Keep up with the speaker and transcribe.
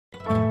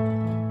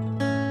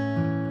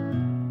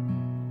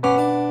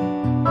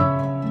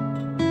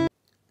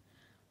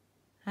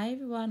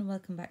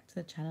welcome back to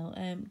the channel.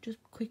 Just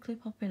quickly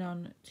popping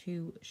on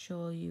to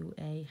show you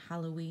a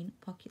Halloween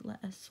pocket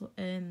letter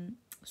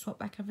swap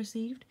back I've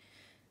received.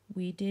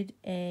 We did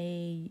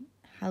a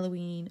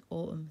Halloween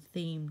autumn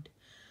themed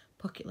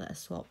pocket letter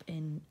swap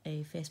in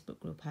a Facebook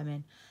group I'm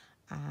in,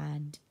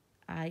 and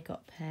I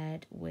got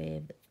paired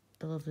with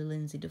the lovely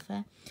Lynsey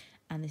Duffer,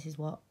 and this is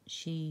what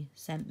she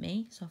sent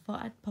me. So I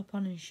thought I'd pop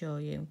on and show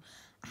you.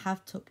 I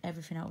have took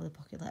everything out of the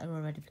pocket letter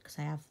already because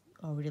I have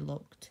already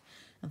looked.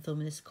 I'm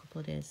filming this a couple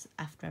of days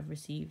after I've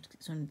received,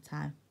 it's only the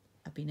time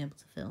I've been able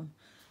to film.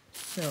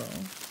 So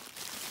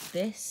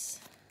this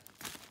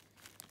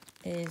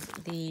is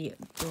the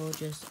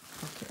gorgeous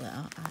pocket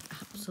letter. I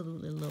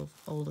absolutely love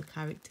all the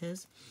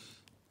characters.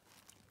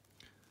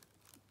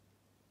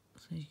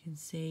 So you can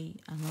see,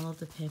 and I love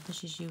the paper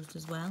she's used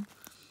as well.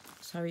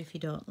 Sorry if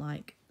you don't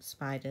like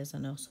spiders, I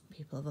know some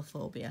people have a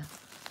phobia.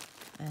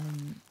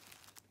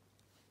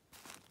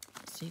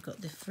 So you've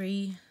got the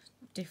 3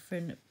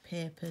 different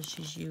papers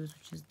she's used,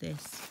 which is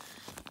this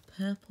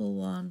purple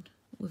one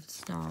with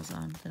stars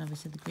on, then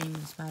obviously the green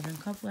with the spider and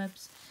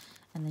cobwebs,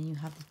 and then you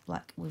have this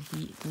black with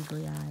the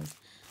googly eyes,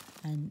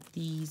 and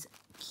these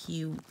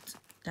cute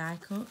die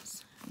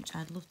cuts, which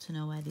I'd love to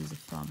know where these are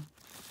from,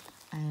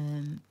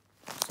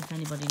 so if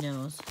anybody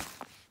knows.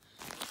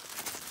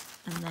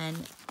 And then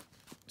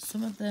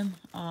some of them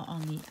are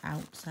on the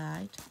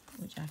outside,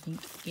 which I think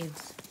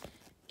gives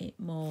it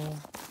more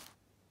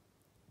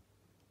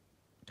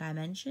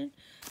dimension,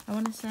 I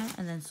want to say,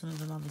 and then some of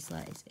them obviously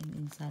is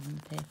inside on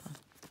the paper,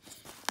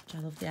 which I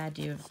love the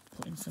idea of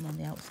putting some on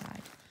the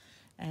outside.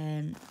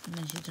 And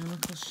then she's done a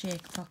little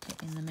shake pocket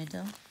in the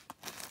middle,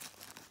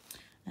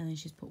 and then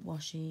she's put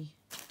washi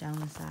down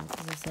the side.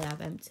 As I say,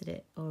 I've emptied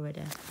it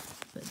already,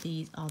 but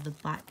these are the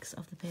backs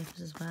of the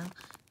papers as well.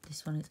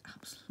 This one is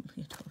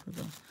absolutely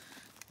adorable.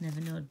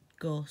 Never know a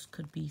ghost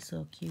could be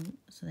so cute.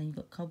 So then you've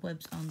got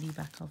cobwebs on the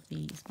back of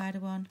the spider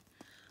one.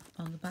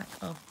 On the back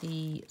of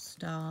the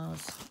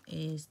stars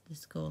is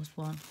this ghost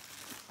one,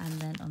 and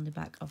then on the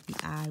back of the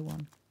eye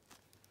one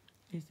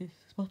is this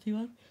spotty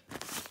one.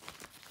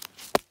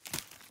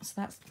 So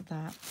that's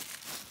that.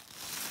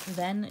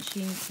 Then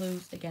she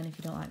includes, again, if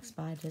you don't like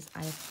spiders,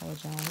 I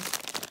apologise,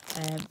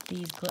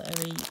 these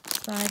glittery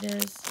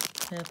spiders,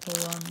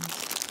 purple ones.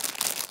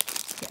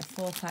 Get a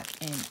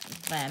 4-pack in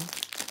them.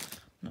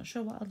 I'm not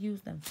sure what I'll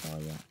use them for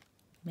yet.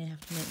 May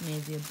have to make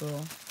maybe a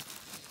bow.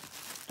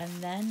 And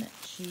then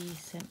she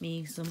sent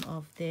me some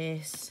of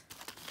this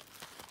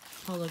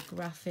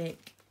holographic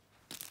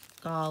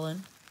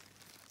garland,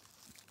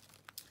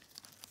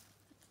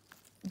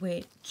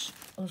 which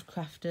us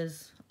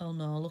crafters all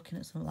know, looking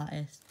at something like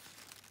this,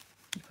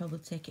 you probably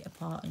take it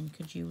apart and you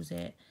could use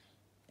it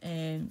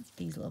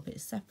these little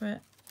bits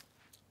separate.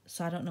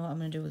 So I don't know what I'm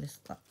going to do with this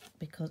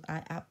because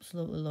I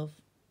absolutely love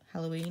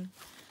Halloween,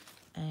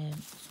 so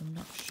I'm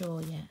not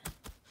sure yet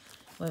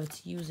whether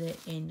to use it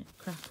in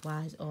craft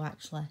wise or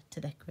actually to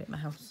decorate my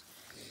house.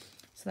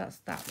 So that's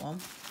that one.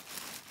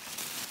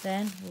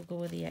 Then we'll go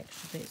with the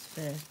extra bits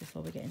first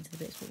before we get into the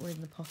bits that were in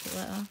the pocket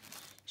letter.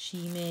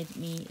 She made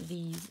me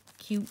these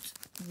cute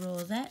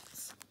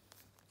rosettes.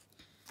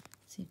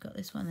 So you've got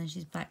this one, and then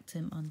she's backed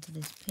them onto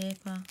this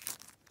paper.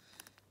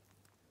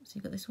 So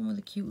you've got this one with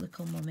a cute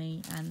little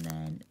mummy, and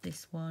then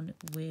this one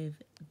with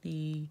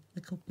the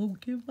little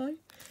pumpkin pie.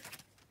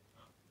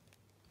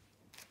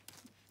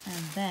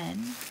 And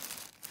then,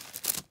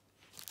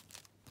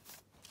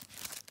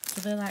 so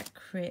they're like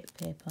crepe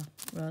paper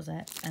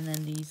rosette, and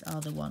then these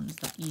are the ones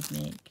that you'd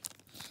make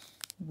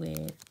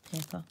with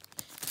paper.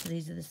 So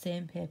these are the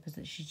same papers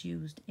that she's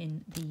used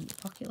in the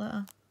pocket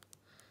letter.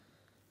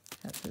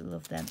 Absolutely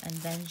love them. And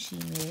then she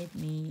made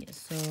me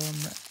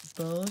some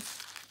bows,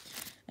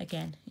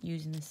 again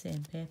using the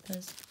same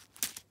papers.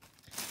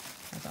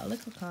 I've got a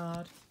little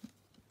card,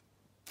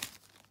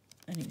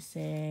 and it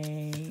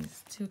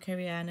says, "To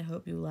Carrie Ann, I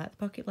hope you like the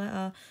pocket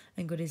letter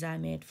and goodies I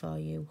made for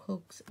you.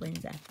 Hugs,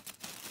 Lynsey."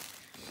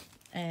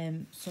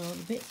 So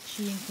the bits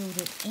she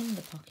included in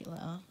the pocket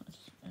letter,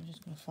 I'm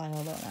just going to fly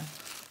all out now.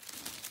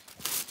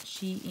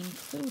 She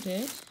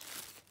included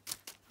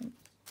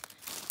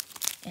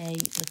a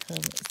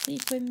little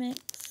sequin mix.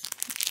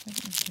 I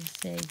think you can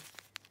see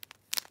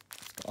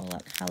it's got all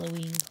like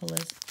Halloween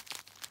colours.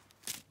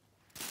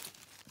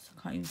 So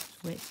I can't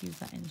wait to use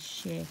that in the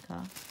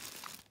shaker.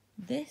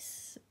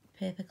 This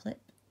paper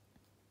clip,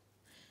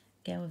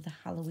 again with the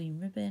Halloween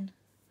ribbon.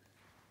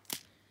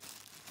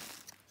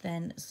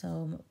 Then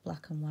some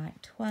black and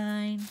white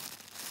twine.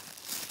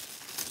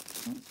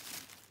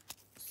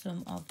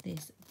 Some of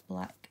this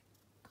black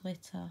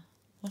glitter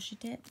washi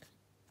dip.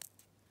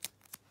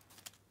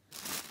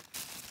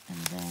 And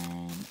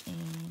then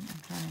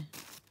I'm trying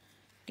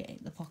to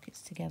get the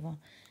pockets together.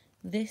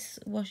 This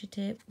washi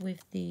tape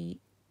with the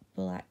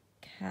black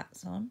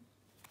hats on.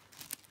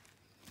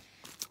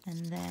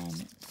 And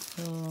then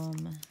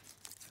some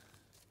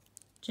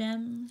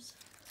gems.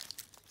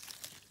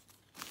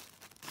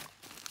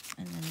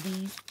 And then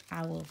these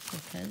owl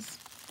stickers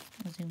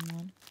was in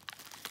one.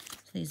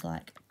 So these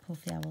like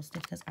puffy owl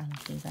stickers. I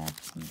love these. I have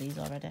some of these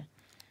already.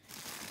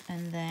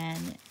 And then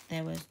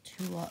there was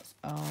 2 lots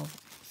of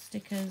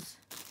stickers.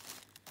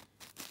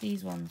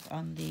 These ones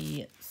on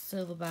the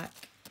silverback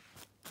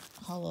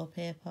hollow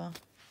paper,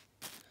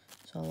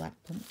 so like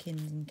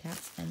pumpkins and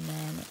cats, and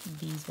then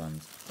these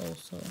ones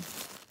also.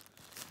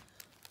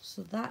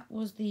 So that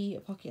was the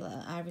pocket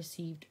letter I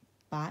received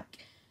back.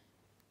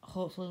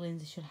 Hopefully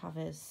Lynsey should have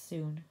it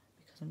soon,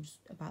 because I'm just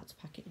about to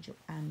package up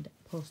and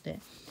post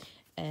it.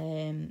 So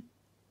I'm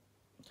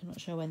not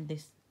sure when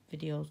this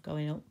video is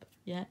going up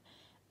yet.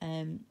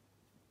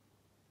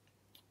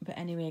 But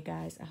anyway,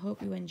 guys, I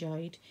hope you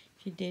enjoyed.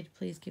 If you did,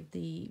 please give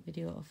the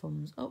video a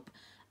thumbs up,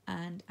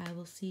 and I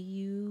will see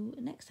you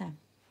next time.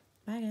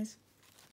 Bye, guys.